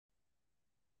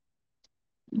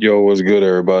Yo, what's good,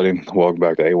 everybody? Welcome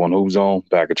back to A1 Hoop Zone.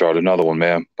 Back at y'all with another one,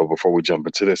 man. But before we jump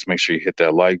into this, make sure you hit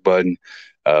that like button,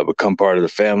 become part of the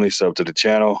family, sub to the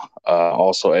channel.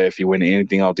 Also, if you win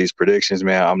anything off these predictions,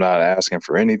 man, I'm not asking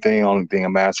for anything. Only thing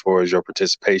I'm asking for is your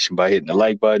participation by hitting the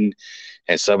like button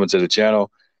and subbing to the channel.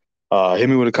 Hit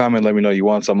me with a comment. Let me know you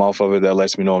want something off of it. That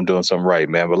lets me know I'm doing something right,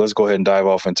 man. But let's go ahead and dive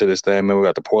off into this thing, man. We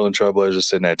got the Portland Trailblazers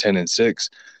sitting at 10-6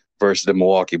 versus the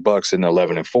Milwaukee Bucks sitting at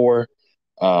 11-4.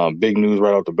 Big news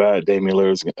right off the bat: Damian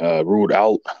Lillard's ruled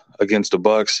out against the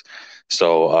Bucks,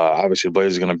 so obviously the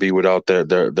Blazers are going to be without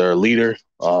their leader.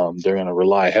 They're going to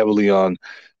rely heavily on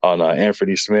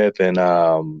Anthony Smith and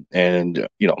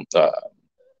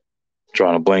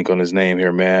drawing a blank on his name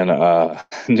here, man.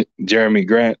 Jeremy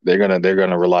Grant. They're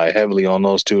gonna rely heavily on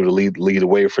those two to lead the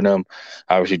way for them.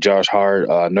 Obviously, Josh Hart,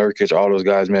 Nurkic, all those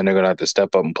guys, man. They're gonna have to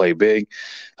step up and play big.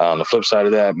 On the flip side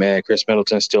of that, man, Chris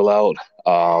Middleton's still out.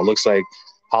 Looks like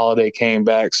Holiday came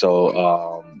back,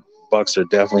 so Bucks are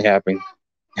definitely happy.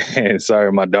 And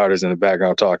sorry, my daughter's in the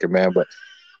background talking, man, but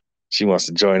she wants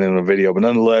to join in the video. But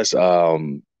nonetheless,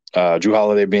 Drew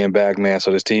Holiday being back, man.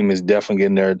 So this team is definitely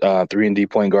getting their 3-and-D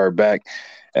point guard back.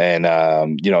 And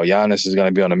Giannis is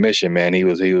going to be on a mission, man. He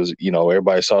was,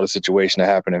 everybody saw the situation that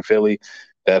happened in Philly,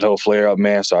 that whole flare up,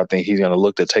 man. So I think he's going to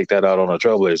look to take that out on the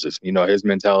Trailblazers. His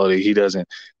mentality, he doesn't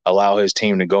allow his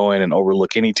team to go in and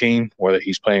overlook any team, whether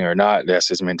he's playing or not. That's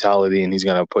his mentality, and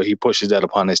he pushes that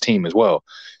upon his team as well.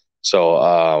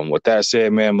 So with that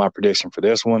said, man, my prediction for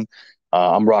this one,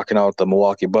 I'm rocking out the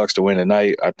Milwaukee Bucks to win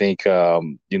tonight. I think,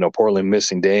 Portland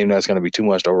missing Dame, that's going to be too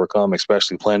much to overcome,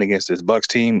 especially playing against this Bucks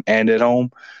team and at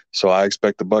home. So I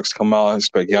expect the Bucks to come out. I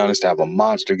expect Giannis to have a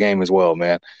monster game as well,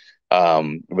 man.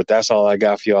 But that's all I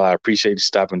got for y'all. I appreciate you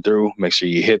stopping through. Make sure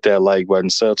you hit that like button,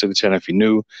 sub to the channel if you're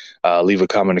new. Leave a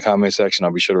comment in the comment section.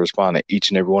 I'll be sure to respond to each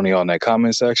and every one of y'all in that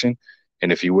comment section.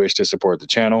 And if you wish to support the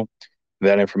channel,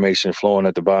 that information flowing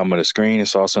at the bottom of the screen.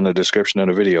 It's also in the description of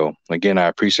the video. Again, I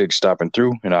appreciate you stopping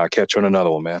through, and I'll catch you on another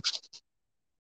one, man.